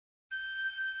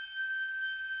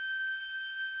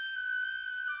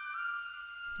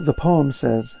The poem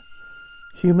says,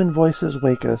 "Human voices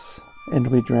wake us, and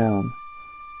we drown."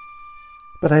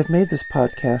 But I've made this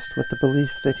podcast with the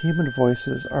belief that human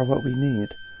voices are what we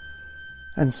need.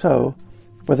 And so,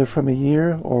 whether from a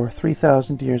year or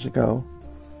 3,000 years ago,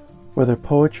 whether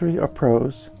poetry or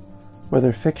prose,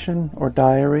 whether fiction or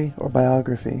diary or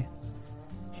biography,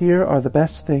 here are the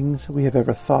best things we have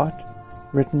ever thought,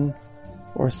 written,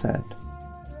 or said.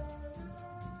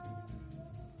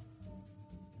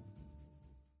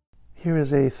 Here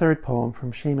is a third poem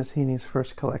from Seamus Heaney's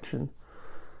first collection,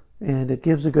 and it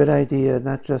gives a good idea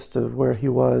not just of where he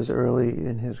was early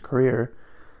in his career,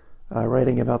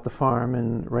 writing about the farm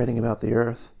and writing about the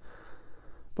earth,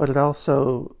 but it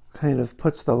also kind of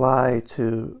puts the lie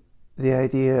to the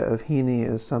idea of Heaney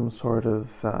as some sort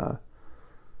of,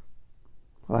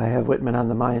 I have Whitman on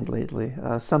the mind lately,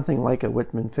 something like a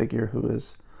Whitman figure who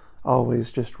is always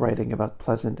just writing about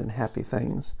pleasant and happy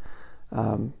things.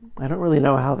 I don't really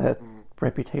know how that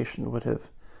reputation would have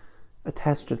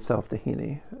attached itself to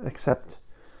Heaney, except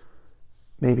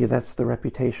maybe that's the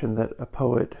reputation that a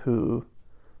poet who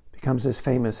becomes as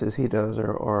famous as he does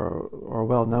or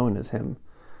well known as him,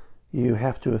 you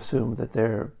have to assume that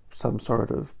they're some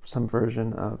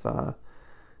version of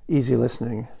easy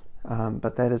listening.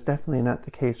 But that is definitely not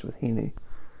the case with Heaney.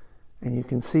 And you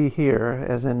can see here,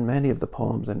 as in many of the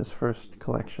poems in his first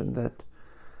collection, that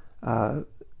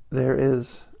there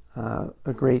is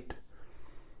a great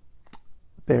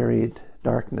buried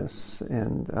darkness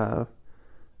and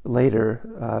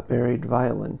later buried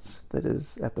violence that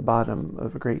is at the bottom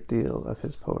of a great deal of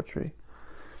his poetry.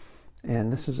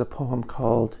 And this is a poem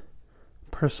called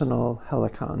Personal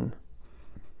Helicon.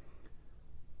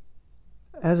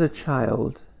 As a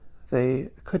child,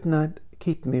 they could not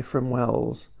keep me from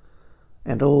wells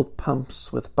and old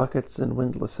pumps with buckets and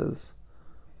windlasses.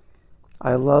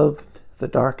 I loved the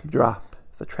dark drop,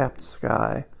 the trapped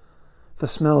sky, the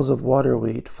smells of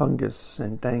waterweed, fungus,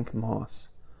 and dank moss.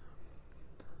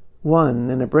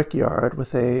 One in a brickyard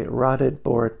with a rotted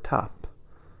board top.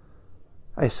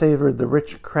 I savored the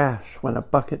rich crash when a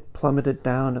bucket plummeted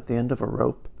down at the end of a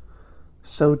rope,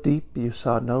 so deep you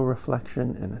saw no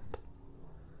reflection in it.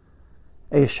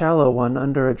 A shallow one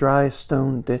under a dry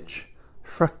stone ditch,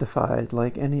 fructified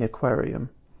like any aquarium.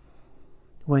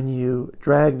 When you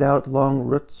dragged out long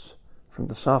roots from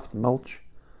the soft mulch,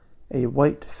 a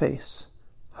white face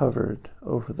hovered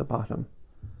over the bottom.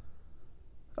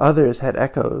 Others had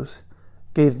echoes,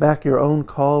 gave back your own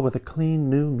call with a clean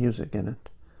new music in it.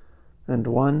 And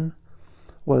one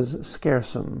was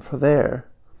scaresome, for there,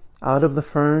 out of the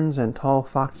ferns and tall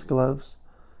foxgloves,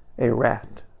 a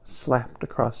rat slapped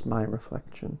across my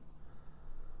reflection.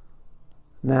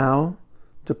 Now,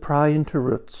 to pry into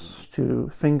roots, to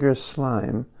finger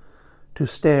slime, to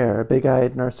stare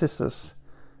big-eyed Narcissus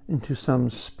into some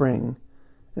spring,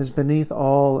 is beneath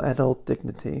all adult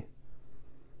dignity.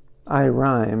 I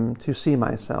rhyme to see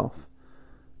myself,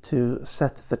 to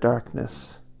set the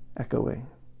darkness echoing.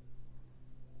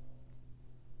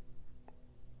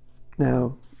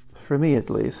 Now, for me at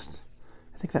least,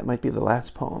 I think that might be the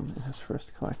last poem in his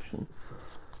first collection.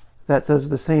 That does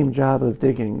the same job of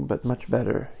digging, but much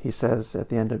better. He says at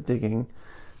the end of digging,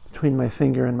 between my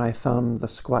finger and my thumb the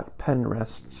squat pen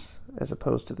rests, as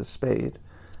opposed to the spade,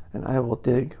 and I will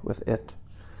dig with it.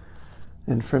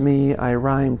 And for me, I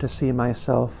rhyme to see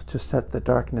myself, to set the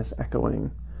darkness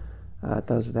echoing.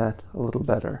 Does that a little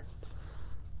better.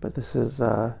 But this is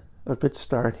a good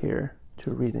start here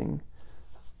to reading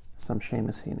some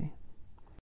Seamus Heaney.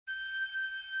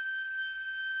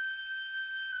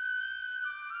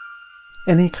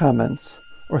 Any comments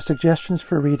or suggestions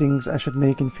for readings I should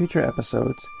make in future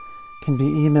episodes can be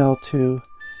emailed to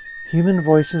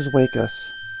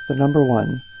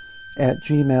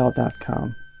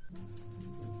humanvoiceswakeus1@gmail.com.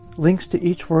 Links to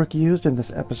each work used in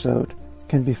this episode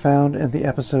can be found in the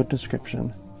episode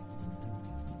description.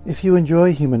 If you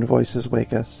enjoy Human Voices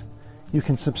Wake Us, you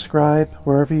can subscribe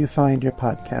wherever you find your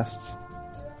podcasts.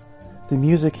 The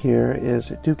music here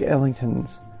is Duke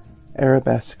Ellington's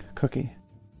Arabesque Cookie.